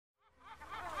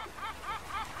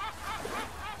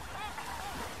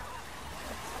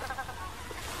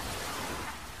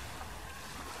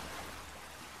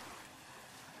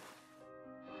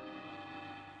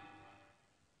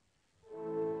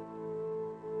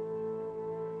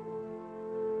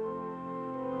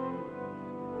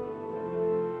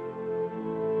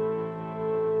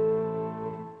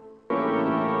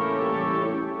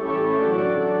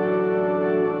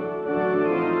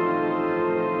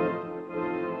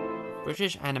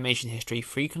British animation history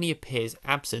frequently appears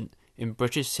absent in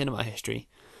British cinema history.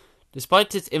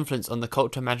 Despite its influence on the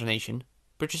cultural imagination,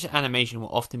 British animation will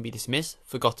often be dismissed,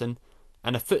 forgotten,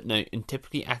 and a footnote in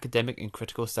typically academic and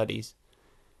critical studies.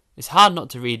 It's hard not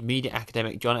to read media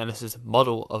academic John Ellis's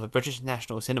model of a British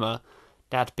national cinema,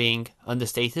 that being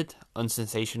understated,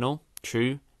 unsensational,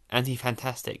 true,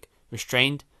 anti-fantastic,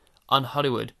 restrained,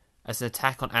 un-Hollywood, as an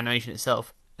attack on animation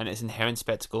itself and its inherent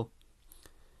spectacle.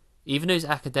 Even those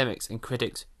academics and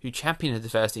critics who champion the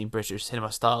diversity in British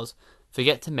cinema styles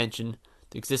forget to mention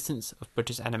the existence of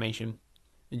British animation.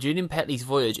 In Julian Petley's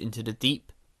voyage into the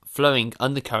deep, flowing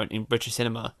undercurrent in British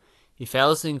cinema, he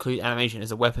fails to include animation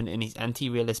as a weapon in his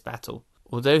anti-realist battle,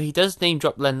 although he does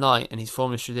name-drop Len Lye and his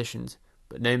formless traditions,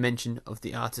 but no mention of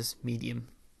the artist's medium.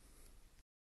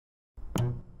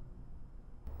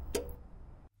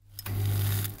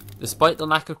 Despite the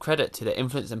lack of credit to their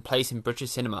influence and place in British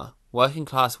cinema,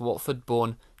 working-class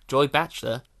Watford-born Joy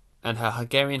Batchelor and her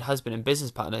Hungarian husband and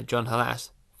business partner John Halas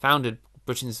founded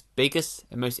Britain's biggest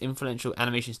and most influential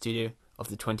animation studio of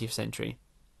the 20th century,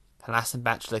 Halas and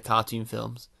Batchelor Cartoon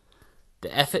Films.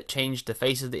 The effort changed the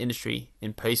face of the industry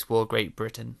in post-war Great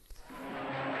Britain.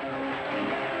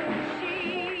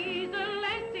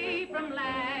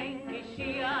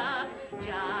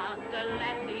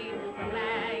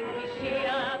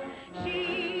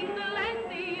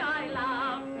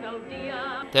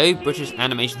 Though British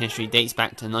animation history dates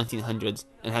back to the 1900s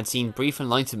and had seen brief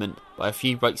enlightenment by a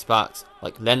few bright sparks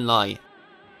like Len Lye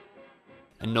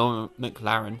and Norman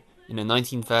McLaren in the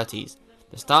 1930s,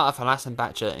 the start of Halas and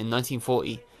Batchelor in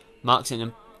 1940 marks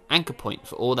an anchor point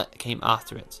for all that came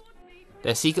after it.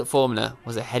 Their secret formula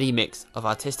was a heady mix of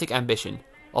artistic ambition,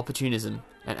 opportunism,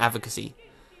 and advocacy.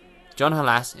 John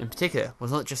Halas, in particular,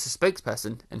 was not just a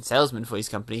spokesperson and salesman for his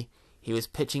company, he was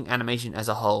pitching animation as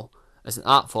a whole, as an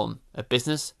art form, a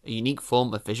business, a unique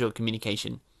form of visual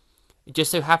communication. It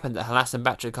just so happened that Halas and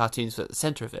Batchelor cartoons were at the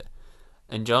centre of it,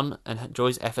 and John and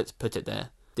Joy's efforts put it there.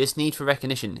 This need for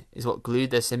recognition is what glued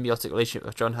their symbiotic relationship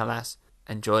of John Halas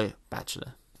and Joy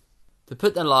Batchelor. To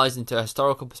put their lives into a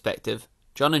historical perspective,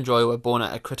 John and Joy were born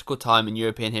at a critical time in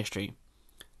European history.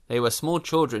 They were small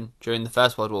children during the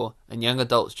First World War and young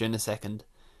adults during the Second.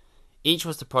 Each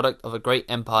was the product of a great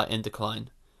empire in decline.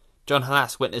 John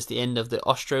Halas witnessed the end of the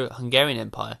Austro-Hungarian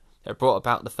Empire that brought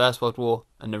about the First World War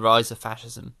and the rise of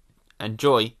fascism, and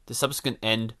Joy, the subsequent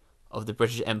end of the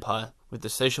British Empire with the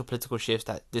social-political shifts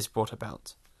that this brought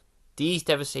about. These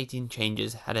devastating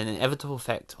changes had an inevitable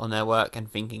effect on their work and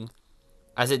thinking,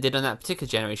 as it did on that particular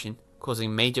generation,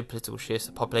 causing major political shifts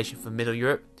of population from Middle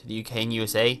Europe to the UK and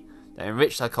USA that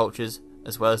enriched their cultures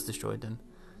as well as destroyed them.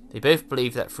 They both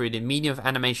believed that through the medium of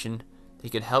animation they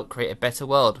could help create a better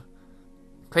world,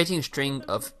 creating a string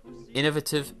of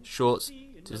innovative shorts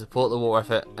to support the war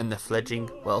effort and the fledgling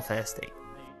welfare state.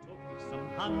 Some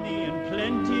honey and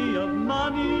plenty of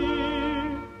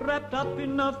money wrapped up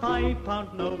in a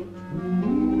 £5 note.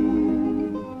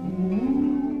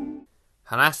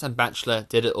 Halas and Batchelor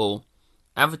did it all: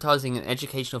 advertising and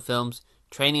educational films,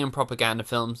 training and propaganda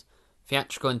films,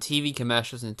 theatrical and TV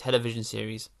commercials and television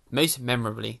series. Most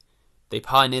memorably, they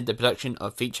pioneered the production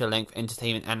of feature-length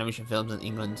entertainment animation films in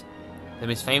England, the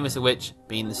most famous of which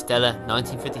being the stellar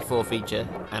 1954 feature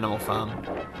Animal Farm,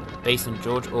 based on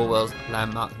George Orwell's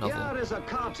landmark novel. Here is a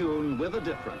cartoon with a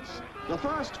difference. The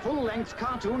first full-length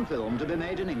cartoon film to be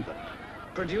made in England.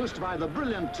 Produced by the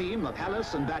brilliant team of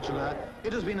Halas and Batchelor,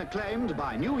 it has been acclaimed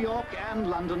by New York and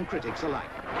London critics alike.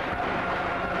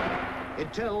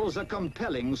 It tells a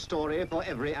compelling story for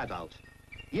every adult.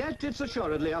 Yet it's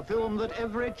assuredly a film that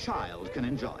every child can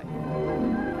enjoy.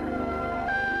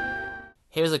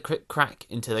 Here's a quick crack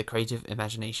into the creative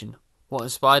imagination, what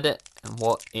inspired it and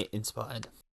what it inspired.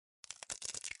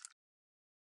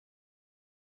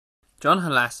 John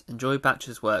Halas and Joy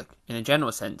Batchelor's work, in a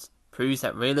general sense, proves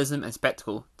that realism and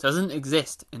spectacle doesn't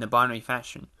exist in a binary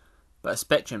fashion, but a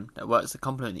spectrum that works to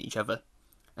complement each other,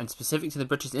 and specific to the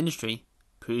British industry,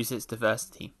 proves its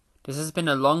diversity. This has been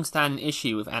a long-standing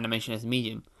issue with animation as a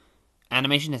medium.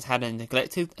 Animation has had a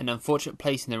neglected and unfortunate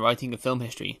place in the writing of film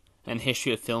history and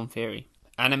history of film theory.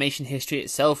 Animation history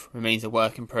itself remains a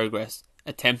work in progress,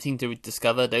 attempting to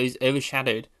discover those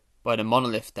overshadowed by the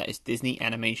monolith that is Disney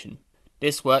animation.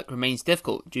 This work remains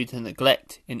difficult due to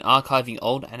neglect in archiving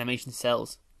old animation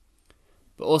cells,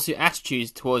 but also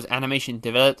attitudes towards animation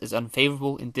developed as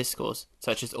unfavourable in discourse,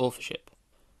 such as authorship.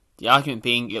 The argument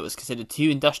being it was considered too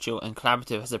industrial and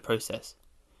collaborative as a process.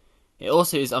 It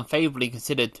also is unfavourably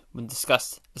considered when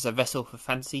discussed as a vessel for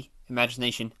fantasy,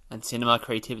 imagination, and cinema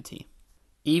creativity.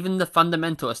 Even the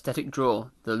fundamental aesthetic draw,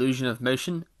 the illusion of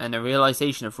motion, and the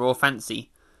realisation of raw fantasy,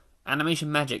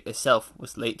 Animation magic itself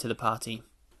was late to the party.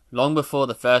 Long before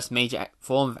the first major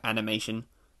form of animation,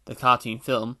 the cartoon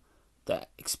film, the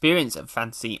experience of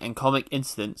fantasy and comic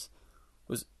incidents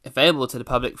was available to the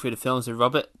public through the films of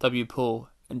Robert W. Paul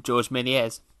and Georges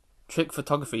Méliès, trick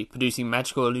photography producing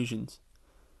magical illusions.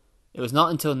 It was not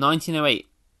until 1908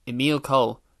 Émile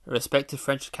Cohl, a respected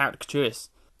French caricaturist,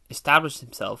 established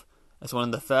himself as one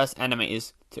of the first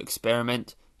animators to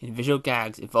experiment in visual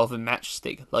gags involving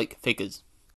matchstick-like figures.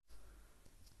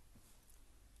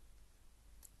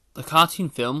 The cartoon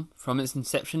film, from its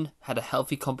inception, had a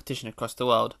healthy competition across the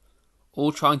world,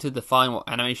 all trying to define what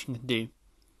animation can do.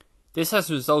 This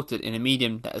has resulted in a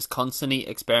medium that is constantly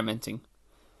experimenting.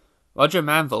 Roger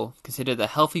Manville considered the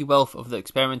healthy wealth of the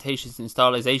experimentations in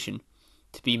stylization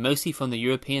to be mostly from the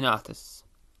European artists.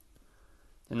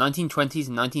 The 1920s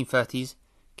and 1930s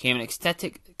came an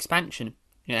aesthetic expansion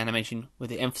in animation with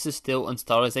the emphasis still on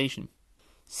stylization.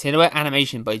 Silhouette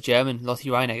animation by German Lotte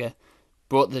Reinegger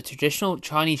brought the traditional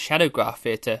Chinese shadow graph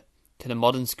theatre to the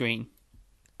modern screen.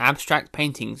 Abstract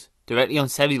paintings directly on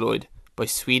celluloid by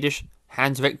Swedish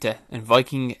Hans Richter and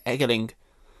Viking Egerling,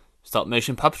 stop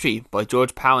motion puppetry by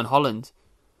George Pau in Holland,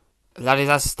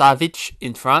 Ladislas Starvich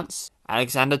in France,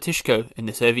 Alexander Tushko in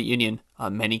the Soviet Union are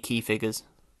many key figures.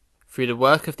 Through the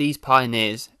work of these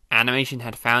pioneers, animation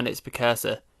had found its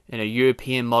precursor in a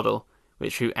European model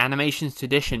which through animation's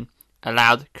tradition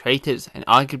allowed creators and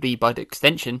arguably by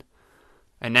extension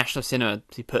a national cinema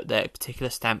to put their particular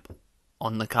stamp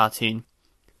on the cartoon.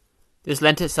 This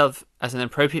lent itself as an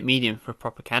appropriate medium for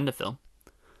propaganda film.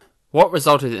 What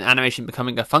resulted in animation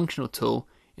becoming a functional tool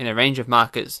in a range of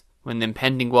markets when the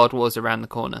impending world war was around the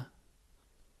corner.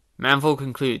 Manville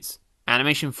concludes,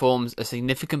 animation forms a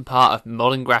significant part of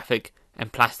modern graphic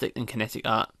and plastic and kinetic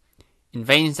art, in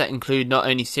veins that include not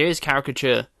only serious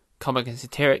caricature, comic and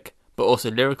satiric, but also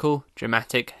lyrical,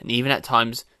 dramatic, and even at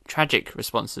times tragic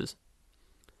responses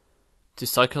to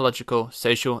psychological,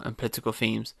 social and political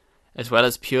themes, as well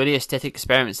as purely aesthetic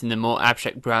experiments in the more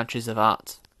abstract branches of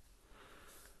art.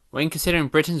 When considering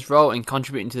Britain's role in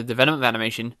contributing to the development of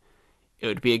animation, it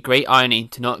would be a great irony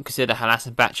to not consider Halas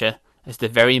and Batchelor as the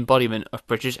very embodiment of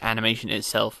British animation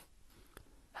itself.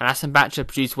 Halas and Batchelor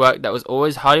produced work that was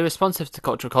always highly responsive to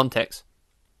cultural context.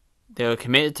 They were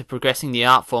committed to progressing the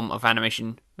art form of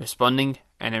animation, responding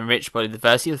and enriched by the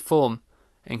diversity of form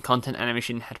and content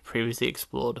animation had previously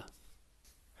explored.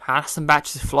 Halas and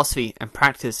Batchelor's philosophy and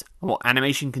practice on what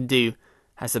animation can do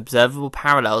has observable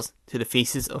parallels to the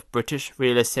thesis of British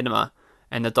realist cinema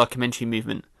and the documentary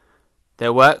movement.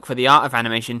 Their work for the art of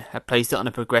animation had placed it on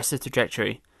a progressive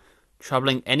trajectory,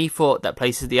 troubling any thought that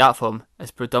places the art form as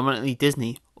predominantly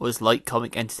Disney or as light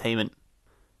comic entertainment.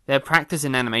 Their practice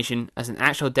in animation as an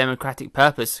actual democratic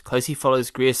purpose closely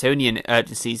follows Griersonian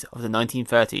urgencies of the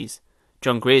 1930s,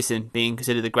 John Grierson being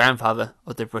considered the grandfather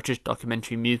of the British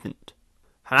documentary movement.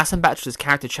 Halas and Batchelor's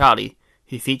character Charlie,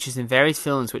 who features in various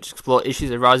films which explore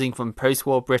issues arising from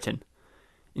post-war Britain.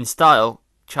 In style,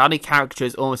 Charlie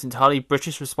caricatures almost entirely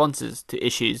British responses to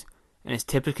issues and is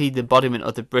typically the embodiment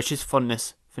of the British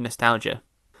fondness for nostalgia.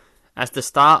 As the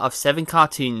star of 7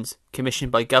 cartoons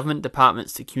commissioned by government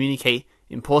departments to communicate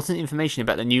important information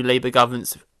about the new Labour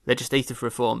government's legislative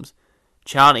reforms,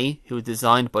 Charlie, who was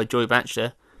designed by Joy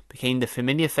Batchelor, became the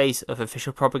familiar face of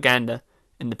official propaganda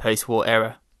in the post-war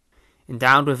era.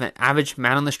 Endowed with an average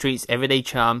man-on-the-street's everyday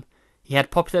charm, he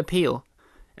had popular appeal,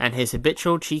 and his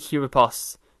habitual cheeky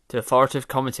riposts to authoritative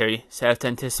commentary served to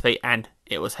anticipate and,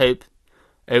 it was hoped,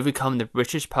 overcome the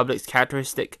British public's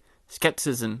characteristic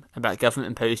scepticism about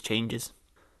government-imposed changes.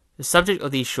 The subject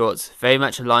of these shorts very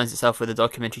much aligns itself with the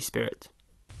documentary spirit.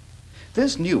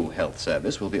 This new health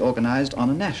service will be organised on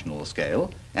a national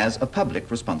scale as a public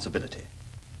responsibility.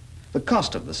 The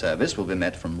cost of the service will be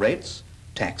met from rates,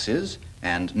 taxes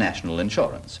and national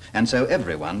insurance, and so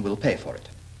everyone will pay for it.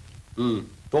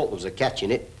 Thought there was a catch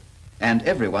in it. And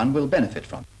everyone will benefit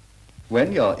from it.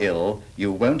 When you're ill,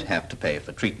 you won't have to pay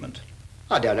for treatment.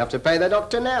 I don't have to pay the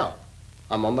doctor now.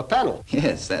 I'm on the panel.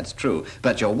 Yes, that's true,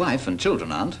 but your wife and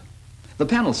children aren't. The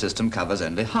panel system covers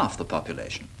only half the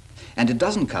population, and it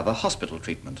doesn't cover hospital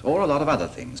treatment or a lot of other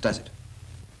things, does it?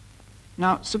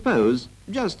 Now,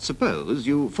 just suppose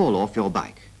you fall off your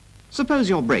bike. Suppose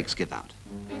your brakes give out.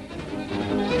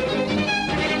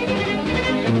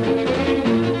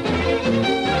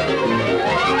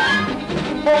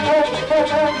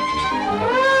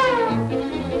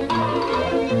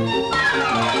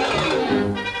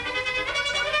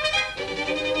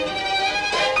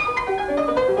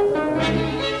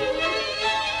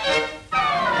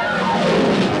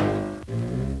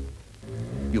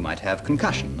 You might have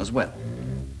concussion as well.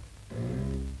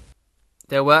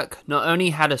 Their work not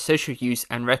only had a social use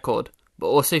and record, but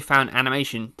also found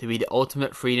animation to be the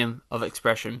ultimate freedom of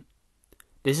expression.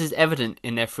 This is evident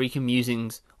in their frequent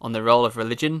musings on the role of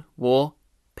religion, war,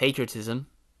 patriotism,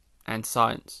 and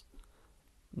science.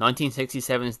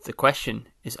 1967's The Question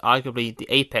is arguably the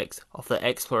apex of their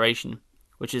exploration,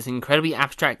 which is incredibly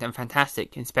abstract and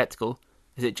fantastic in spectacle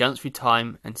as it jumps through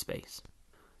time and space.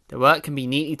 The work can be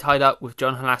neatly tied up with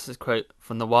John Halas's quote,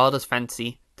 "From the wildest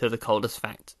fantasy to the coldest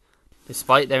fact."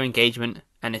 Despite their engagement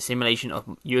and assimilation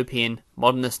of European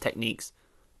modernist techniques,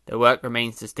 their work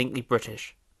remains distinctly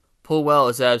British. Paul Well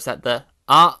observes that the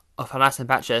art of Halas and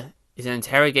Batchelor is an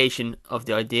interrogation of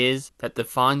the ideas that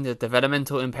define the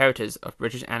developmental imperatives of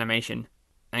British animation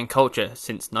and culture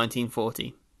since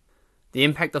 1940. The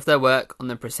impact of their work on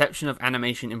the perception of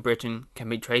animation in Britain can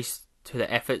be traced to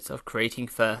their efforts of creating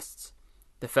firsts.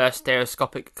 The first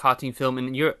stereoscopic cartoon film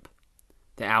in Europe,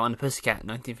 The Owl and the Pussycat,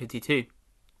 1952.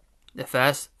 The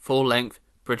first full-length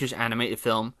British animated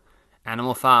film,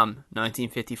 Animal Farm,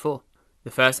 1954.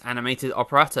 The first animated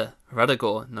operetta,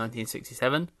 Ruddigore,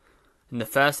 1967. And the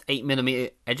first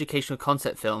 8mm educational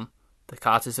concept film, The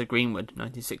Carters of Greenwood,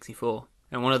 1964.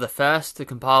 And one of the first to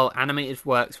compile animated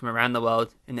works from around the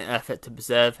world in an effort to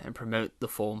preserve and promote the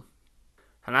form.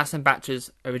 Halas and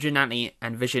Batchelor's originality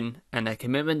and vision and their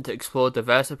commitment to explore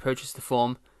diverse approaches to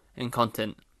form and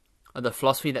content are the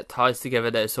philosophy that ties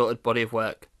together their assorted body of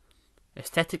work.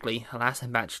 Aesthetically, Halas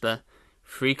and Batchelor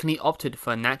frequently opted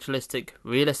for a naturalistic,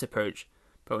 realist approach,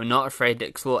 but were not afraid to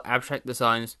explore abstract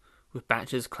designs with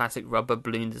Batchelor's classic rubber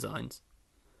balloon designs.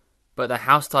 But their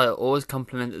house style always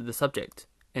complemented the subject.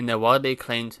 In their widely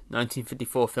acclaimed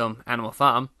 1954 film Animal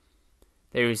Farm,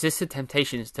 they resisted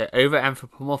temptations to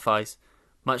over-anthropomorphize,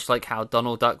 much like how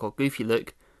Donald Duck or Goofy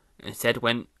look, and instead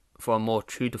went for a more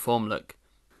true-to-form look.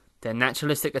 Their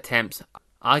naturalistic attempts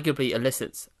arguably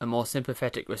elicits a more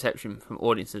sympathetic reception from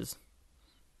audiences.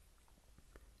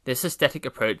 This aesthetic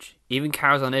approach even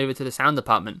carries on over to the sound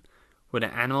department, where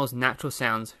the animals' natural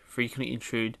sounds frequently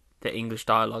intrude their English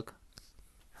dialogue.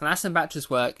 Halas and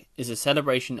Batchelor's work is a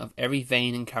celebration of every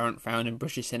vein and current found in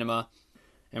British cinema,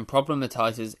 and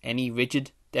problematizes any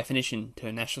rigid definition to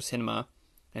a national cinema,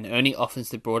 and only offers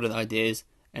the broader ideas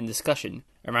and discussion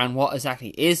around what exactly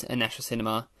is a national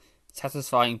cinema,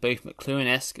 satisfying both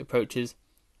McLuhan-esque approaches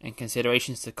and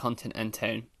considerations to content and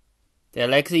tone. Their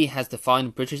legacy has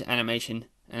defined British animation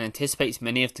and anticipates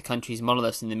many of the country's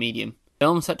monoliths in the medium.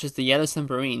 Films such as The Yellow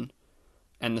Submarine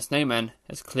and The Snowman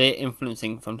has clear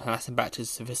influencing from Halas and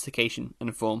Batchelor's sophistication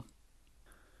and form.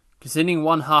 Considering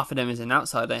one half of them is an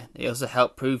outsider, they also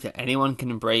help prove that anyone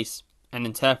can embrace and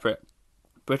interpret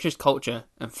British culture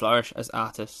and flourish as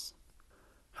artists.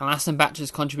 Halas and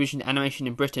Batchelor's contribution to animation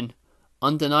in Britain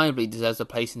undeniably deserves a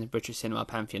place in the British cinema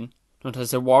pantheon, not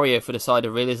as a warrior for the side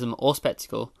of realism or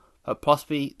spectacle, but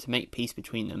possibly to make peace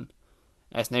between them.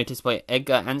 As noticed by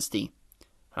Edgar Anstey,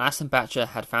 Halas and Batchelor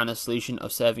had found a solution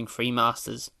of serving three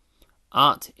masters: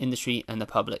 art, industry and the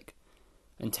public,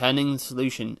 and turning the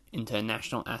solution into a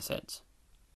national asset.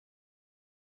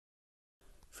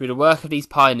 Through the work of these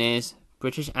pioneers,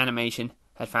 British animation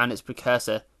had found its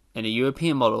precursor in a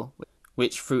European model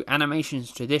which through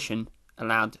animation's tradition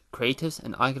allowed creators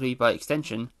and arguably by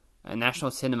extension a national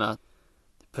cinema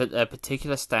to put a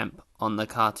particular stamp on the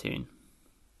cartoon.